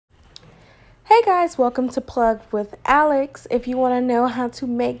Hey guys, welcome to Plug with Alex. If you want to know how to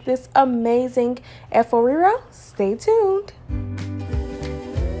make this amazing Riro, stay tuned.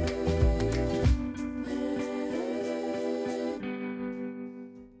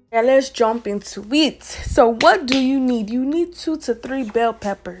 Now let's jump into it. So what do you need? You need 2 to 3 bell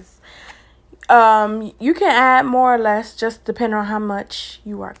peppers. You can add more or less just depending on how much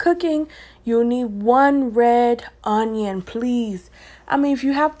you are cooking. You'll need 1 red onion, please. I mean, if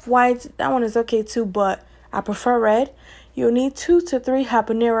you have white, that one is okay too, but I prefer red. You'll need 2 to 3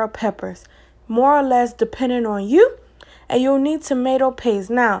 habanero peppers, more or less depending on you. And you'll need tomato paste.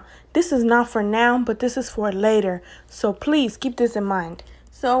 Now, this is not for now, but this is for later. So please keep this in mind.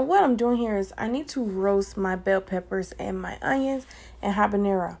 So what I'm doing here is I need to roast my bell peppers and my onions and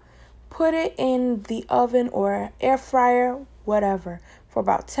habanero. Put it in the oven or air fryer, whatever, for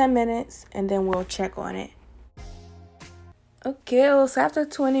about 10 minutes, and then we'll check on it. Okay, so after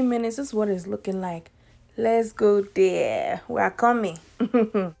 20 minutes, this is what it's looking like. Let's go there. We are coming.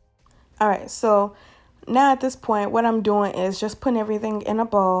 All right, so now at this point, what I'm doing is just putting everything in a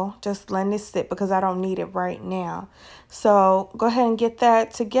bowl, just letting it sit because I don't need it right now. So go ahead and get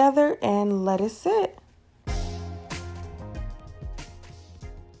that together and let it sit.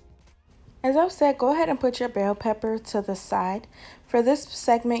 As I've said, go ahead and put your bell pepper to the side. For this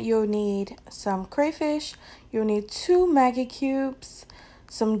segment, you'll need some crayfish, you'll need 2 maggi cubes,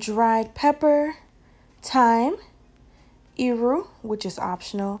 some dried pepper, thyme, iru, which is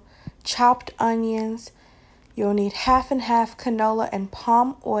optional, chopped onions. You'll need half and half canola and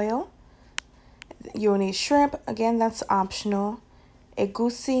palm oil. You'll need shrimp, again, that's optional,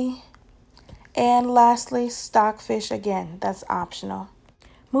 egusi, and lastly, stockfish, again, that's optional.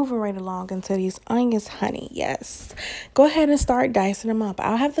 Moving right along into these onions, honey. Yes. Go ahead and start dicing them up.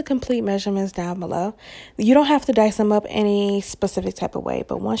 I'll have the complete measurements down below. You don't have to dice them up any specific type of way,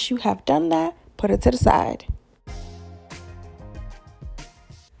 but once you have done that, put it to the side.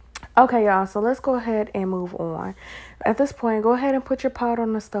 Okay, y'all, so let's go ahead and move on. At this point, go ahead and put your pot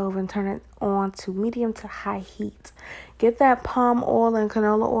on the stove and turn it on to medium to high heat. Get that palm oil and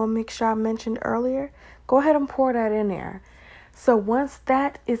canola oil mixture I mentioned earlier. Go ahead and pour that in there. So once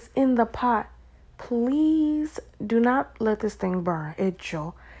that is in the pot, please do not let this thing burn.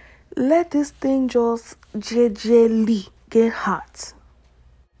 Let this thing just gently get hot.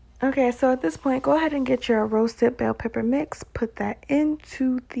 Okay, so at this point, go ahead and get your roasted bell pepper mix. Put that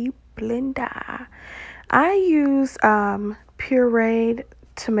into the blender. I use pureed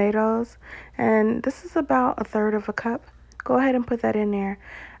tomatoes, and this is about 1/3 cup. Go ahead and put that in there.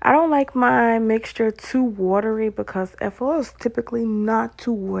 I don't like my mixture too watery because FO is typically not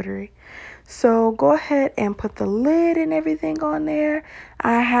too watery. So go ahead and put the lid and everything on there.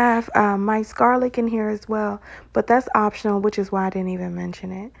 I have minced garlic in here as well, but that's optional, which is why I didn't even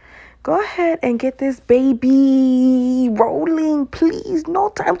mention it. Go ahead and get this baby rolling, please. No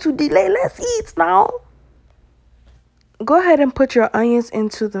time to delay. Let's eat now. Go ahead and put your onions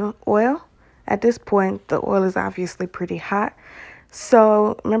into the oil. At this point, the oil is obviously pretty hot.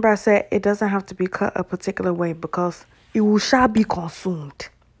 So remember I said it doesn't have to be cut a particular way because it shall be consumed.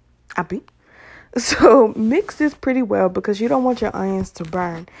 Abi? So mix this pretty well because you don't want your onions to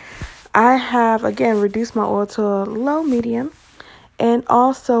burn. I have, again, reduced my oil to a low medium. And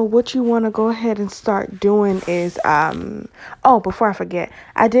also what you want to go ahead and start doing is, before I forget,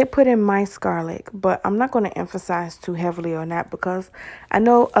 I did put in minced garlic, but I'm not going to emphasize too heavily on that because I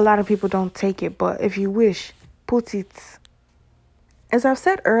know a lot of people don't take it, but if you wish, put it. As I've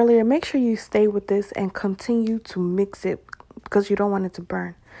said earlier, make sure you stay with this and continue to mix it because you don't want it to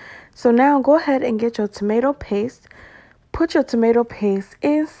burn. So now go ahead and get your tomato paste. Put your tomato paste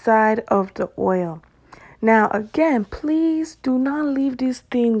inside of the oil. Now, again, please do not leave this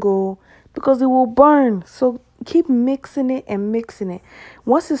thing go because it will burn. So keep mixing it and mixing it.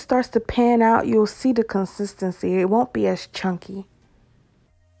 Once it starts to pan out, you'll see the consistency. It won't be as chunky.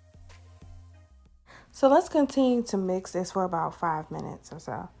 So let's continue to mix this for about 5 minutes or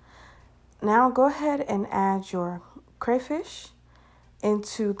so. Now go ahead and add your crayfish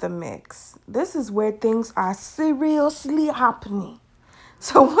into the mix. This is where things are seriously happening.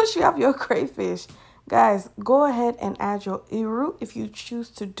 So once you have your crayfish, guys, go ahead and add your iru if you choose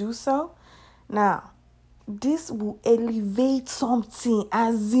to do so. Now, this will elevate something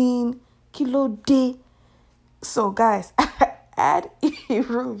as in kilo day. So guys, add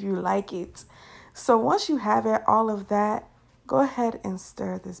iru if you like it. So once you have it, all of that, go ahead and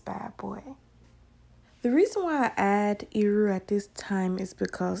stir this bad boy. The reason why I add iru at this time is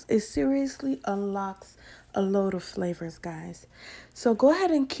because it seriously unlocks a load of flavors, guys. So go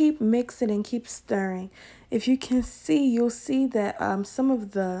ahead and keep mixing and keep stirring. If you can see, you'll see that some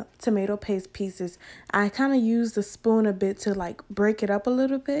of the tomato paste pieces, I kind of use the spoon a bit to like break it up a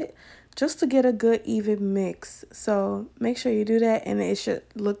little bit just to get a good even mix. So make sure you do that and it should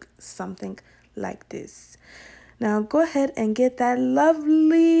look something like this. Now go ahead and get that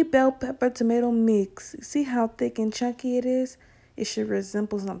lovely bell pepper tomato mix. See how thick and chunky it is? It should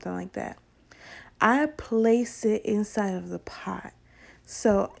resemble something like that. I place it inside of the pot.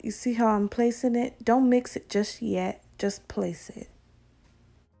 So you see how I'm placing it? Don't mix it just yet. Just place it.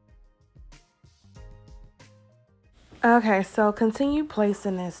 Okay, so continue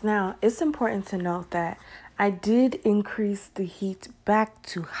placing this. Now, it's important to note that I did increase the heat back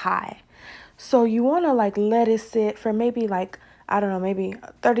to high. So you want to like let it sit for maybe like, I don't know, maybe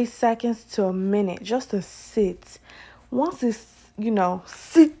 30 seconds to a minute just to sit. Once it's,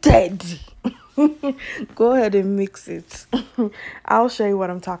 seated, go ahead and mix it. I'll show you what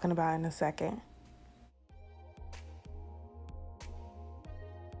I'm talking about in a second.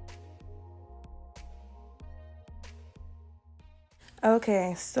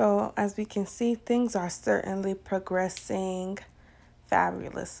 Okay, so as we can see, things are certainly progressing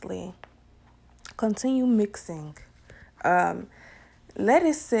fabulously. Continue mixing. Let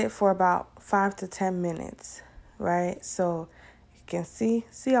it sit for about 5 to 10 minutes, right? So you can see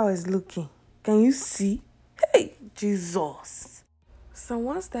how it's looking. Can you see? Hey, Jesus. So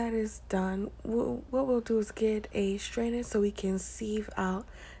once that is done, what we'll do is get a strainer so we can sieve out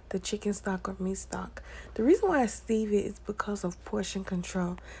the chicken stock or meat stock. The reason why I sieve it is because of portion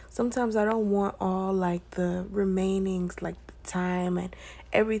control. Sometimes I don't want all like the remainings, like the thyme and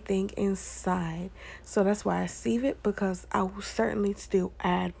everything inside. So that's why I sieve it, because I will certainly still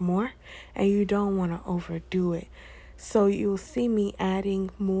add more and you don't want to overdo it. So you'll see me adding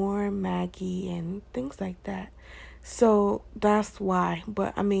more Maggi and things like that. So that's why.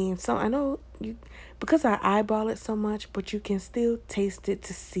 But I mean, so I know you, because I eyeball it so much, but you can still taste it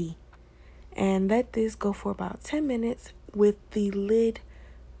to see. And let this go for about 10 minutes with the lid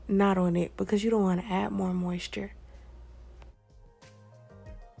not on it, because you don't want to add more moisture.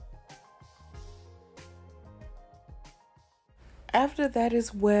 After that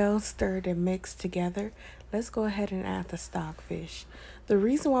is well stirred and mixed together, let's go ahead and add the stockfish. The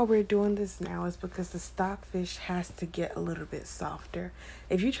reason why we're doing this now is because the stockfish has to get a little bit softer.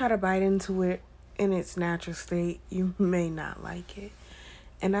 If you try to bite into it in its natural state, you may not like it.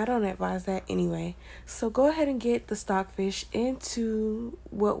 And I don't advise that anyway. So go ahead and get the stockfish into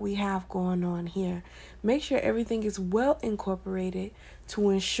what we have going on here. Make sure everything is well incorporated to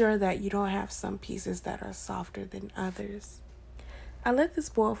ensure that you don't have some pieces that are softer than others. I let this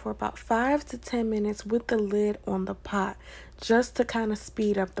boil for about 5 to 10 minutes with the lid on the pot, just to kind of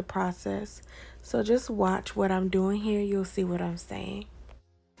speed up the process. So just watch what I'm doing here. You'll see what I'm saying.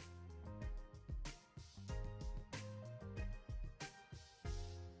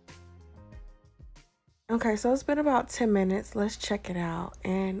 Okay, so it's been about 10 minutes. Let's check it out.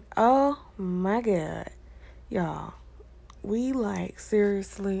 And oh my God, y'all, we like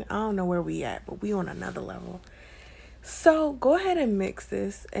seriously, I don't know where we at, but we on another level. So go ahead and mix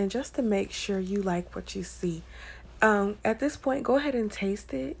this, and just to make sure you like what you see, at this point, go ahead and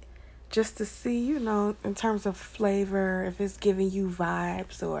taste it just to see, in terms of flavor, if it's giving you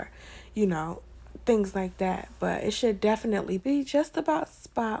vibes or, things like that. But it should definitely be just about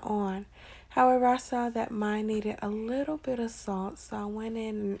spot on. However, I saw that mine needed a little bit of salt, so I went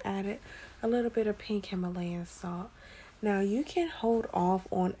in and added a little bit of pink Himalayan salt. Now, you can hold off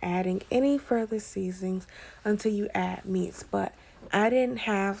on adding any further seasonings until you add meats, but I didn't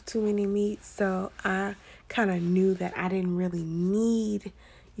have too many meats, so I kind of knew that I didn't really need,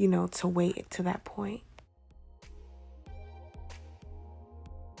 to wait to that point.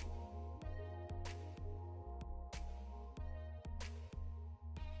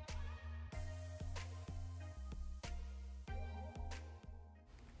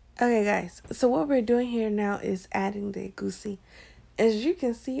 Okay, guys, so what we're doing here now is adding the egusi. As you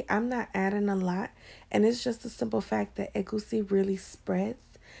can see, I'm not adding a lot, and it's just the simple fact that egusi really spreads.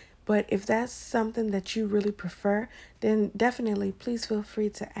 But if that's something that you really prefer, then definitely please feel free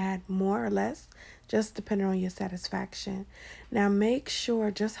to add more or less, just depending on your satisfaction. Now make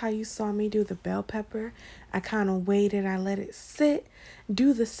sure, just how you saw me do the bell pepper, I kind of waited, I let it sit.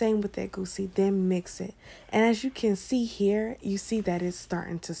 Do the same with the egusi, then mix it. And as you can see here, you see that it's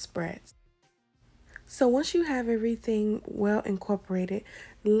starting to spread. So once you have everything well incorporated,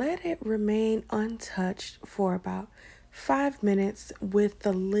 let it remain untouched for about 5 minutes with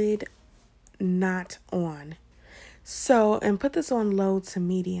the lid not on. So, and put this on low to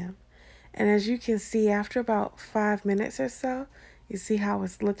medium. And as you can see, after about 5 minutes or so, You see how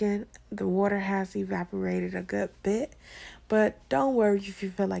it's looking? The water has evaporated a good bit, but don't worry if you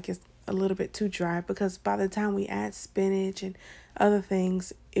feel like it's a little bit too dry, because by the time we add spinach and other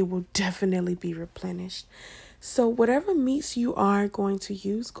things, it will definitely be replenished. So whatever meats you are going to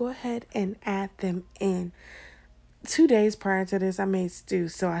use, go ahead and add them in. 2 days prior to this, I made stew,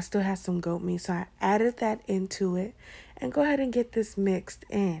 so I still had some goat meat, so I added that into it, and go ahead and get this mixed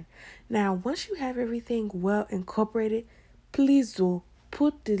in. Now, once you have everything well incorporated, please do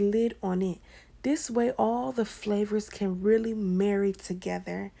put the lid on it. This way, all the flavors can really marry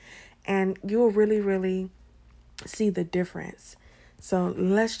together, and you'll really see the difference. So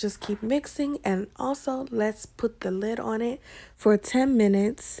let's just keep mixing, and also let's put the lid on it for 10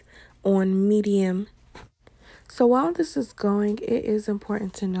 minutes on medium. So while this is going, it is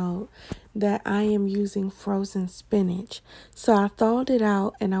important to note that I am using frozen spinach. So I thawed it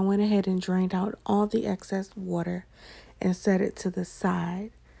out and I went ahead and drained out all the excess water and set it to the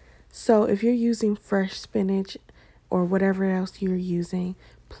side. So if you're using fresh spinach or whatever else you're using,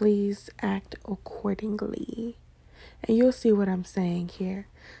 please act accordingly. And you'll see what I'm saying here.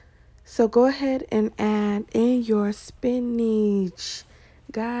 So go ahead and add in your spinach.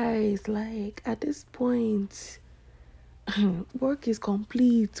 Guys, like at this point, work is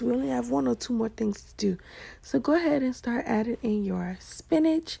complete. We only have 1 or 2 more things to do. So go ahead and start adding in your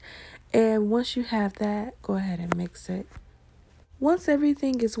spinach. And once you have that, go ahead and mix it. Once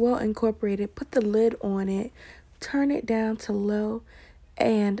everything is well incorporated, put the lid on it, turn it down to low,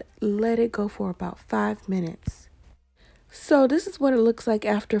 and let it go for about 5 minutes. So this is what it looks like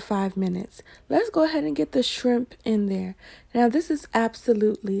after 5 minutes. Let's go ahead and get the shrimp in there. Now this is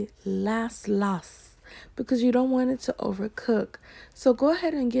absolutely last because you don't want it to overcook. So go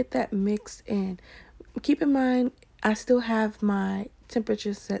ahead and get that mixed in. Keep in mind, I still have my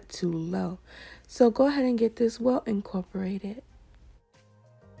temperature set to low. So go ahead and get this well incorporated.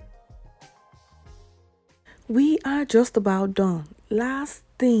 We are just about done. Last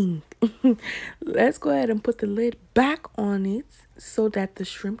thing. Let's go ahead and put the lid back on it so that the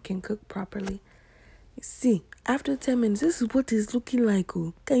shrimp can cook properly. See, after 10 minutes, this is what it's looking like.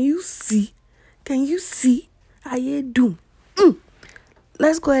 Oh, can you see? Can you see? I do.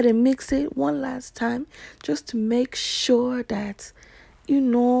 Let's go ahead and mix it one last time just to make sure that, you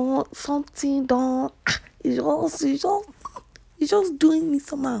know, something don't. It's just doing me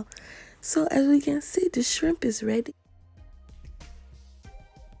somehow. So as we can see, the shrimp is ready.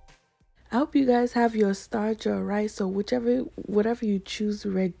 I hope you guys have your starch or rice or whatever you choose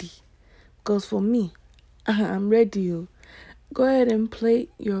ready. Because for me, I'm ready. Go ahead and plate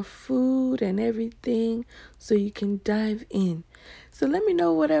your food and everything so you can dive in. So let me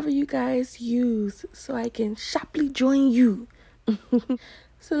know whatever you guys use so I can sharply join you.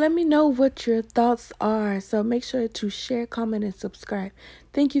 So let me know what your thoughts are. So make sure to share, comment, and subscribe.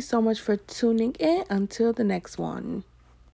 Thank you so much for tuning in. Until the next one.